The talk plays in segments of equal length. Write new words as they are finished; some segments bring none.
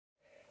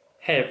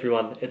Hey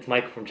everyone, it's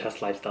Michael from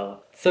Chess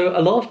Lifestyle. So a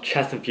lot of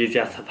chess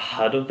enthusiasts have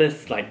heard of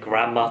this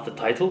Grandmaster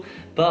title,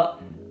 but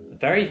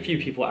very few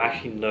people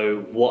actually know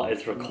what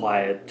is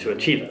required to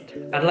achieve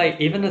it. And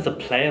even as a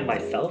player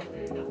myself,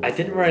 I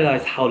didn't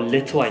realize how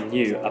little I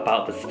knew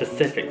about the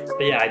specifics.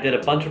 But yeah, I did a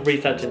bunch of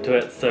research into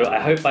it, so I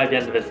hope by the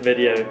end of this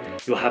video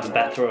you'll have a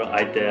better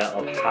idea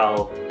of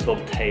how to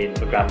obtain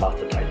a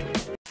Grandmaster title.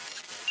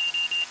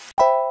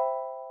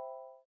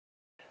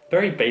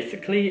 Very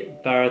basically,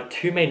 there are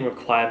two main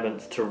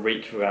requirements to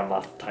reach a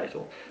Grandmaster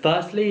title.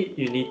 Firstly,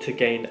 you need to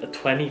gain a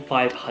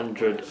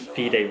 2500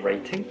 FIDE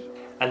rating,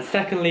 and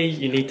secondly,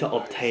 you need to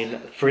obtain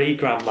 3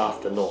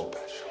 Grandmaster norms.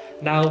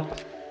 Now,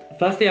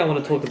 firstly I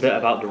want to talk a bit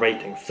about the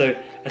rating. So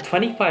a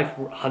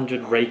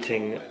 2500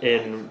 rating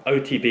in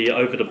OTB,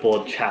 over the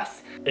board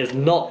chess, is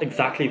not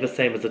exactly the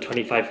same as a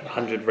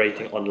 2500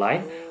 rating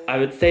online. I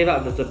would say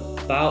that there's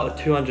about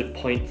a 200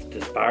 points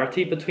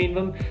disparity between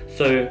them.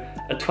 So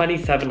a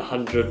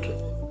 2700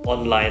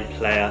 online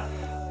player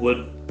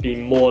would be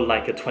more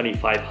like a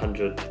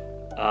 2500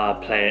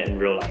 player in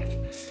real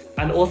life.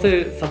 And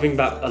also something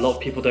that a lot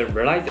of people don't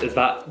realize is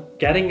that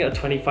getting a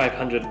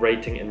 2500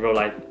 rating in real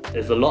life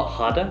is a lot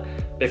harder,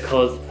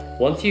 because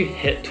once you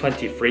hit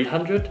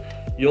 2300,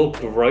 your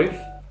growth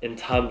in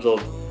terms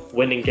of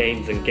winning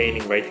games and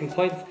gaining rating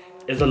points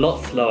is a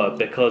lot slower,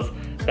 because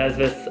there's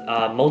this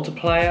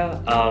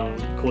multiplier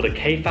called a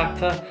K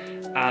factor,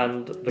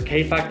 and the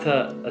K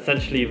factor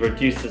essentially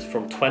reduces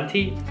from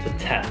 20 to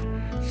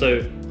 10.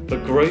 So the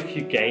growth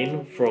you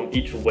gain from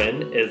each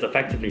win is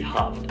effectively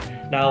halved.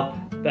 Now,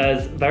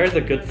 there is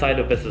a good side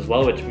of this as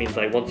well, which means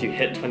once you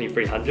hit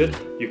 2300,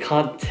 you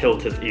can't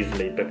tilt as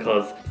easily,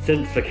 because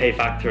since the K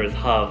factor is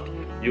halved,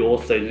 you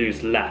also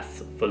lose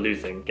less for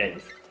losing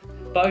games.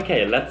 But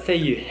okay, let's say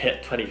you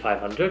hit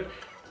 2500.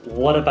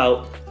 What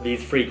about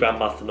these 3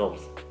 Grandmaster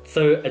norms?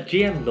 So a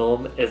GM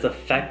norm is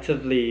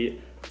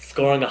effectively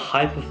scoring a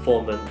high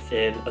performance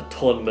in a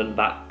tournament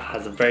that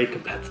has a very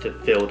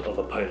competitive field of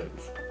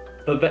opponents.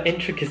 But the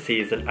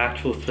intricacies and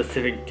actual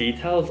specific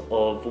details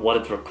of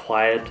what is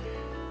required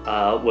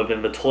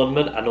within the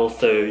tournament and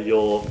also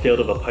your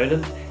field of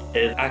opponents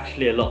is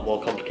actually a lot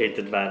more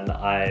complicated than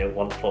I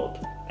once thought.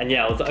 And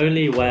yeah, it was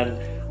only when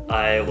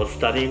I was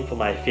studying for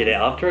my FIDE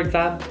after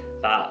exam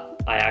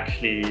that I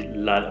actually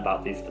learned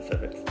about these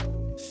specifics.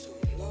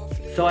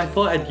 So I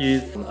thought I'd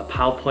use a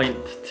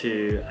PowerPoint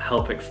to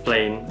help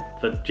explain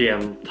the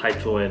GM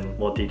title in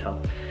more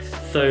detail.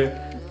 So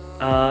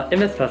in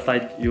this first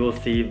slide, you will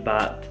see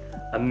that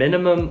a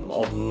minimum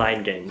of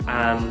 9 games,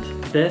 and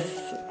this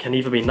can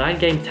either be 9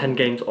 games, 10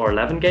 games or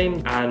 11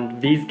 games,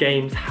 and these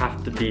games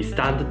have to be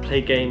standard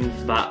play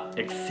games that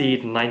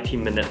exceed 90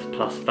 minutes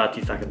plus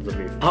 30 seconds of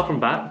move. Apart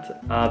from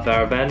that, there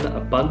are then a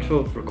bunch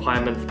of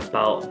requirements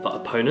about the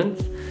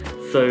opponents.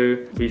 So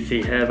we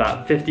see here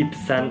that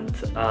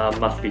 50%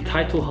 must be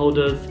title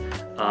holders,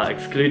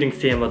 excluding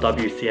CM or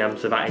WCM,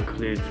 so that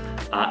includes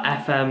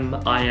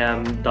FM,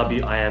 IM,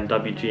 WIM,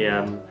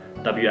 WGM,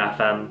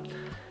 WFM,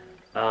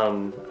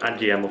 and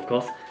GM of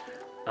course.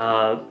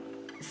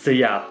 So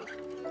yeah,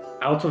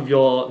 out of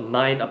your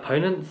 9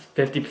 opponents,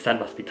 50%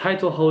 must be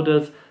title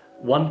holders,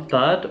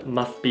 1/3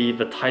 must be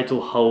the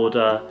title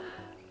holder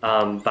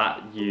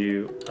that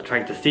you are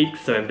trying to seek.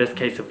 So in this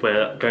case, if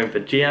we're going for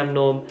GM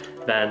norm,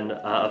 then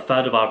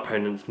 1/3 of our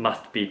opponents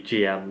must be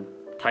GM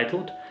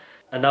titled.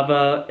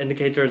 Another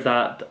indicator is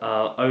that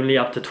only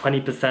up to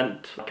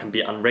 20% can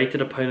be unrated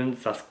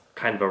opponents. That's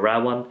kind of a rare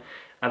one.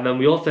 And then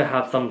we also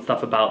have some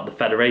stuff about the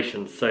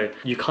federations. So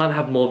you can't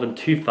have more than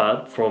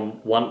 2/3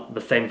 from the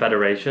same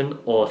federation,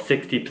 or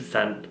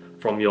 60%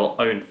 from your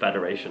own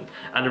federation.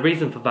 And the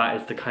reason for that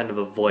is to kind of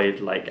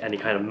avoid any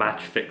kind of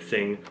match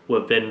fixing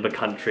within the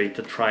country,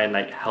 to try and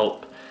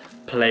help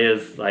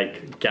players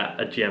get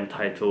a GM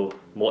title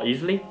more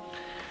easily.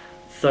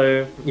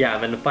 So yeah,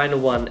 and then the final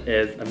one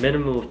is a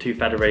minimum of 2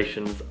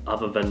 federations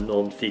other than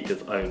norm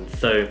seekers own.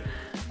 So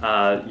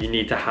you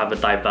need to have a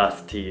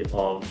diversity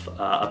of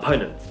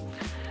opponents.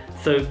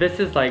 So this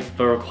is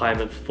the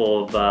requirements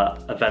for the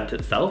event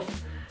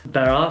itself.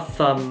 There are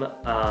some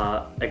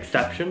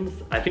exceptions.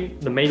 I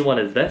think the main one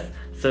is this.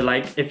 So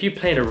if you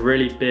play in a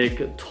really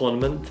big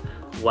tournament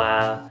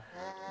where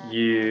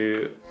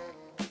you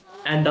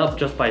end up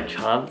just by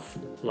chance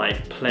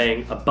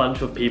playing a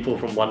bunch of people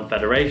from one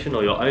federation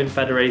or your own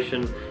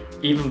federation,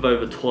 even though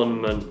the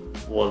tournament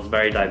was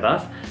very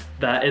diverse,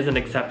 there is an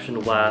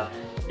exception where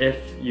if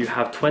you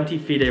have 20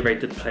 FIDE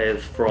rated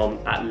players from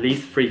at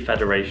least 3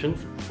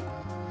 federations,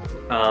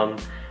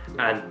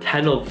 and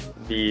 10 of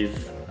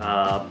these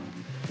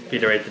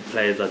FIDE rated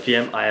players are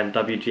GM, IM,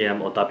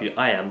 WGM or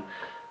WIM,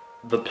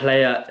 the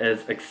player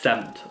is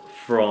exempt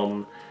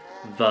from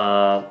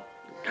the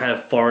kind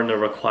of foreigner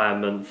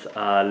requirements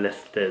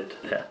listed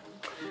here.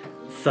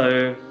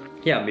 So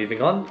yeah,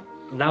 moving on.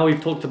 Now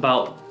we've talked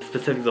about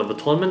specifics of the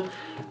tournament,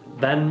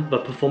 then the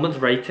performance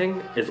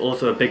rating is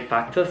also a big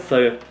factor.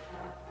 So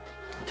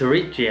to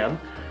reach GM,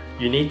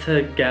 you need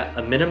to get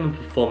a minimum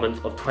performance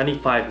of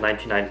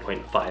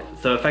 2599.5.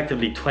 So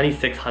effectively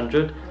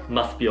 2600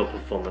 must be your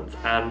performance,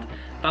 and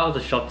that was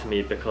a shock to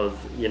me because,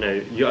 you know,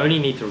 you only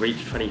need to reach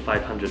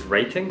 2500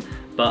 rating,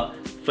 but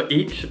for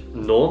each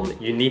norm,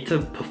 you need to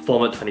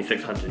perform at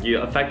 2600.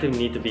 You effectively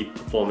need to be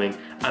performing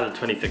at a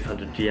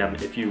 2600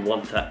 GM if you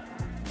want to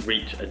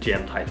reach a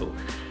GM title.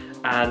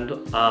 And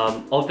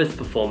of this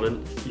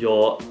performance,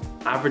 your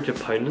average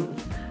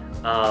opponent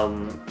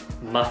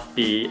must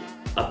be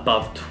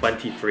above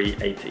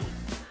 2380.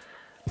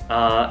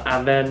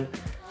 And then,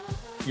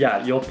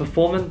 yeah, your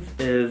performance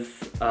is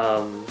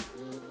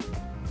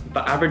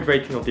the average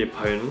rating of the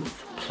opponents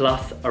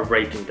plus a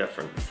rating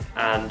difference.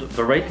 And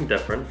the rating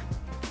difference,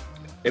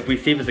 if we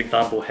see this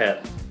example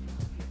here,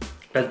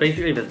 there's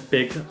basically this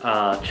big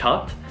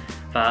chart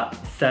that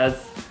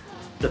says,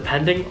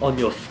 depending on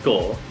your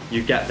score,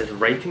 you get this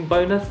rating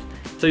bonus.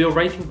 So your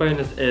rating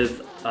bonus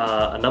is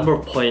a number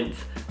of points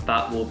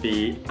that will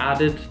be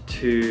added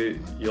to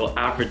your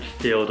average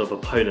field of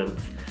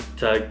opponents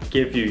to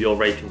give you your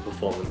rating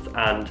performance.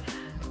 And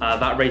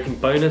that rating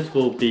bonus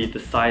will be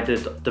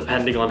decided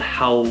depending on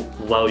how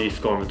well you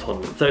score in the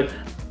tournament. So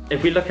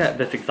if we look at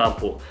this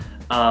example,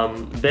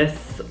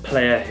 this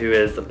player who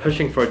is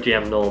pushing for a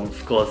GM norm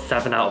scores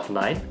 7 out of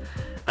 9,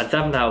 and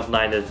 7 out of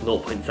 9 is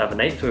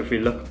 0.78. So if we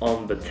look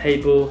on the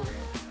table,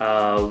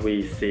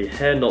 we see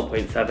here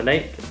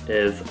 0.78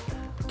 is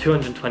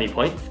 220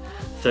 points.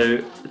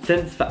 So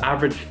since the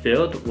average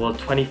field was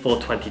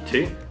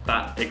 2422,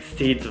 that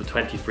exceeds the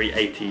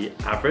 2380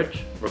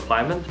 average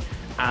requirement.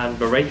 And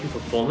the rating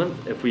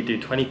performance, if we do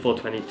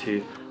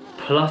 2422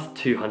 plus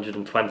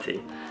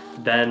 220,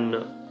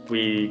 then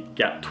we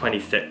get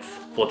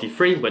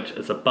 2643, which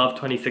is above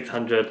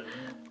 2600.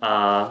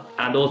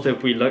 And also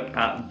if we look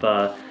at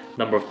the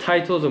number of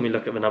titles and we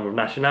look at the number of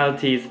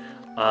nationalities,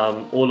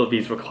 all of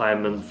these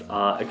requirements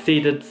are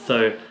exceeded,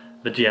 so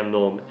the GM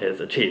norm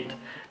is achieved.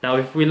 Now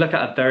if we look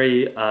at a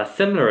very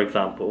similar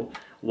example,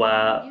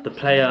 where the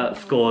player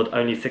scored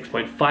only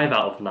 6.5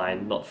 out of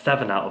 9, not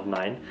 7 out of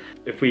 9.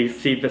 If we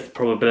see this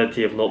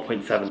probability of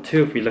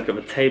 0.72, if we look at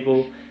the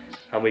table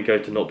and we go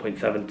to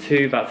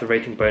 0.72, that's a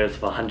rating bonus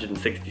of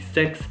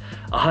 166.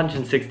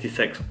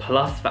 166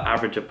 plus the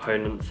average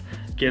opponents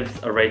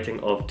gives a rating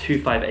of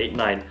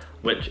 2589,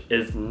 which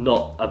is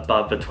not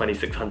above the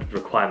 2600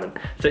 requirement.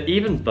 So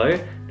even though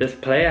this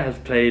player has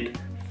played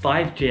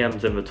 5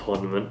 GMs in the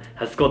tournament,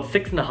 has scored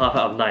 6.5 out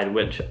of 9,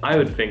 which I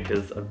would think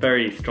is a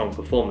very strong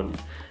performance,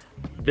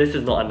 this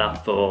is not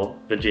enough for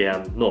the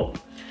GM norm.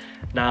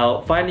 Now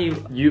finally,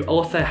 you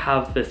also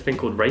have this thing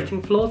called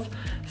rating floors.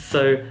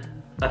 So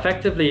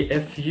effectively,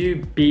 if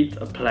you beat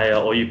a player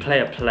or you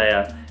play a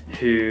player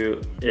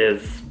who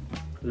is,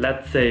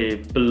 let's say,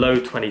 below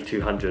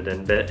 2200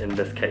 in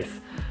this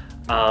case,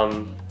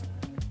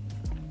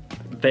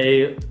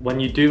 when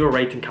you do a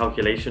rating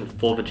calculation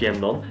for the GM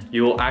norm,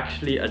 you will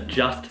actually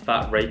adjust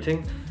that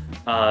rating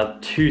to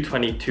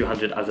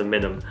 2200 as a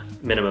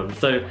minimum.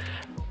 So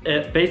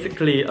it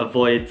basically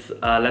avoids,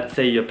 let's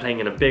say you're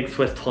playing in a big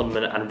Swiss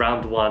tournament and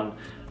round 1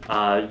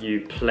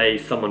 you play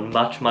someone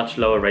much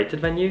lower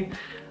rated than you.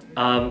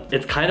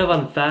 It's kind of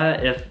unfair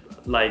if,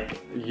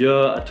 like,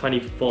 you're a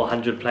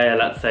 2400 player,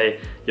 let's say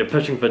you're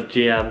pushing for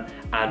GM,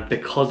 and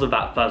because of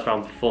that first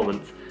round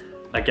performance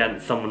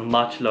against someone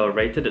much lower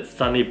rated, it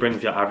suddenly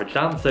brings your average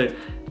down. So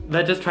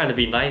they're just trying to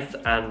be nice,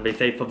 and they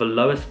say for the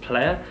lowest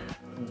player,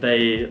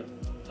 they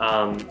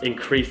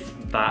increase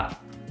that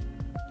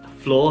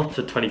floor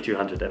to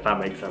 2200, if that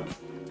makes sense.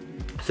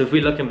 So if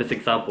we look in this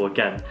example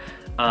again,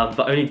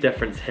 the only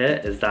difference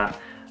here is that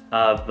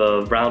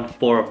the round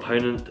 4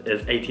 opponent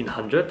is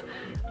 1800.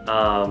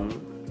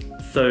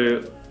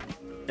 So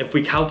if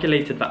we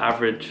calculated the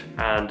average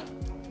and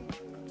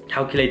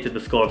calculated the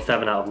score of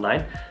 7 out of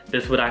 9,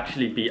 this would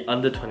actually be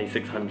under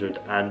 2600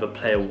 and the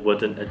player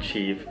wouldn't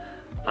achieve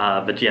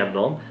the GM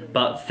norm.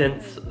 But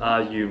since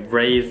you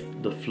raise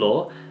the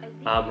floor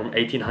from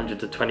 1800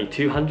 to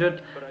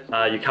 2200,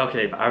 you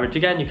calculate the average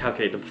again, you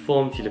calculate the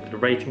performance, you look at the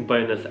rating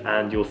bonus,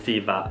 and you'll see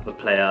that the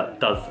player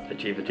does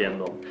achieve a GM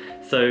norm.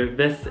 So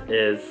this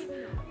is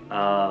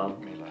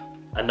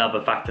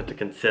another factor to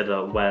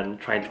consider when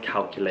trying to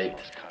calculate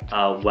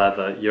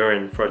whether you're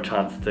in for a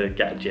chance to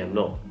get a GM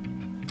norm.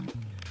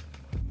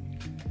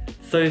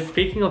 So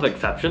speaking of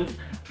exceptions,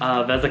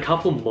 there's a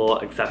couple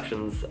more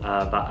exceptions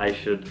that I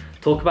should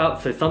talk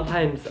about. So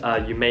sometimes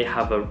you may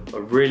have a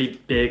really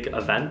big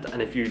event,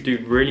 and if you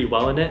do really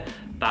well in it,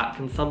 that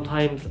can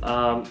sometimes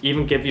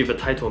even give you the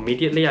title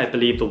immediately. I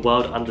believe the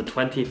World Under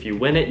 20, if you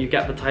win it, you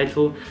get the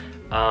title.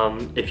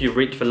 If you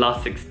reach the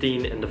last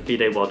 16 in the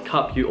FIDE World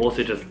Cup, you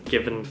also just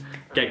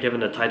get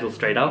given a title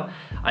straight out.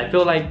 I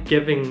feel like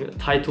giving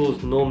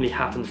titles normally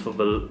happens for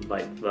the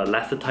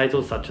lesser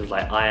titles, such as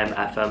like IM,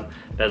 FM.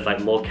 There's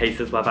like more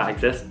cases where that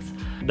exists.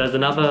 There's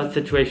another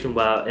situation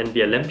where in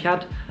the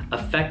Olympiad,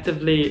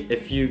 effectively,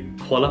 if you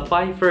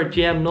qualify for a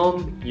GM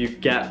norm, you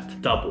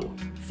get double.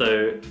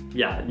 So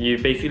yeah, you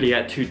basically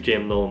get 2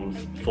 GM norms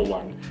for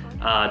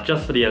 1.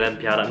 Just for the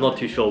Olympiad, I'm not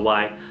too sure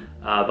why,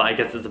 but I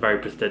guess it's a very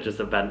prestigious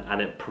event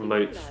and it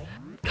promotes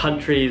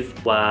countries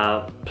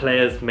where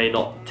players may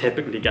not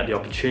typically get the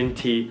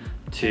opportunity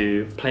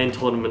to play in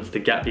tournaments to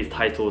get these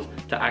titles,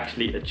 to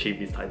actually achieve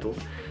these titles.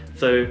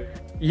 So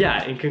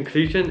yeah, in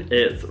conclusion,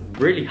 it's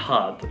really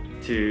hard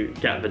to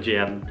get the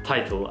GM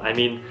title. I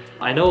mean,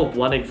 I know of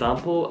one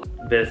example,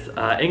 this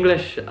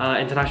English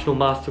international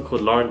master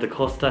called Lauren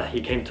DaCosta.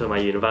 He came to my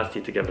university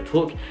to give a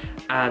talk,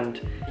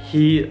 and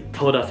he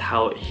told us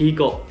how he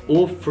got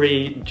all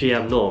 3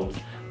 GM norms,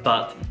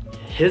 but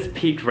his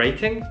peak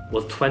rating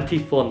was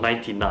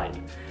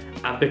 2499.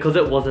 And because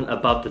it wasn't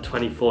above the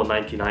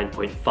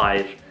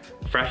 2499.5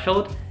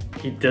 threshold,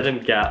 he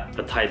didn't get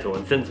the title.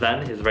 And since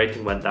then, his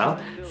rating went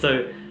down.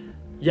 So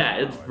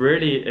yeah,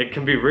 it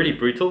can be really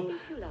brutal.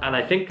 And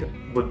I think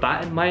with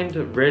that in mind,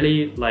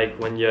 really, like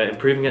when you're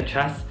improving at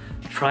chess,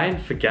 try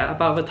and forget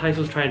about the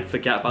titles, try and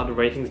forget about the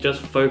ratings,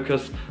 just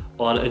focus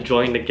on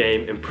enjoying the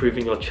game,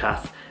 improving your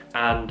chess,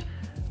 and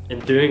in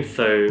doing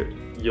so,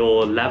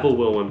 your level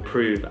will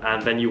improve,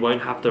 and then you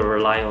won't have to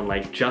rely on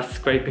like just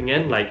scraping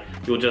in, like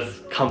you'll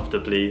just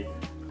comfortably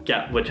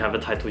get whichever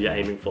title you're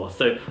aiming for.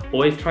 So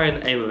always try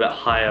and aim a bit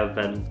higher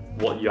than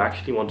what you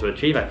actually want to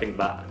achieve. I think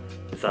that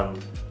is some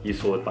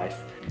useful advice.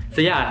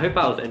 So yeah, I hope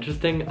that was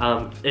interesting.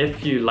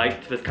 If you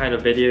liked this kind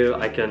of video,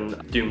 I can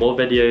do more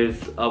videos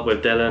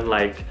with Dylan,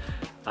 like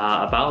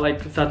about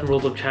like certain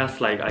rules of chess.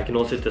 Like I can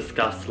also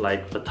discuss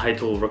like the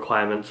title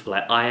requirements for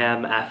like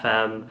IM,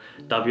 FM,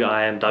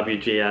 WIM,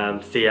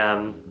 WGM,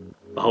 CM,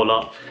 the whole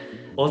lot.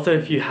 Also,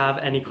 if you have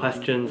any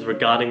questions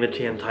regarding the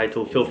GM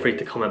title, feel free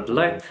to comment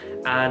below.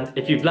 And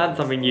if you've learned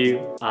something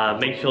new,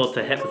 make sure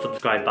to hit the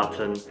subscribe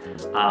button.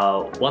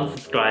 1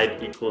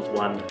 subscribe equals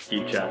 1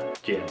 future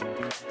GM.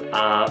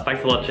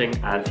 Thanks for watching,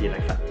 and see you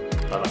next time.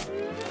 Bye bye.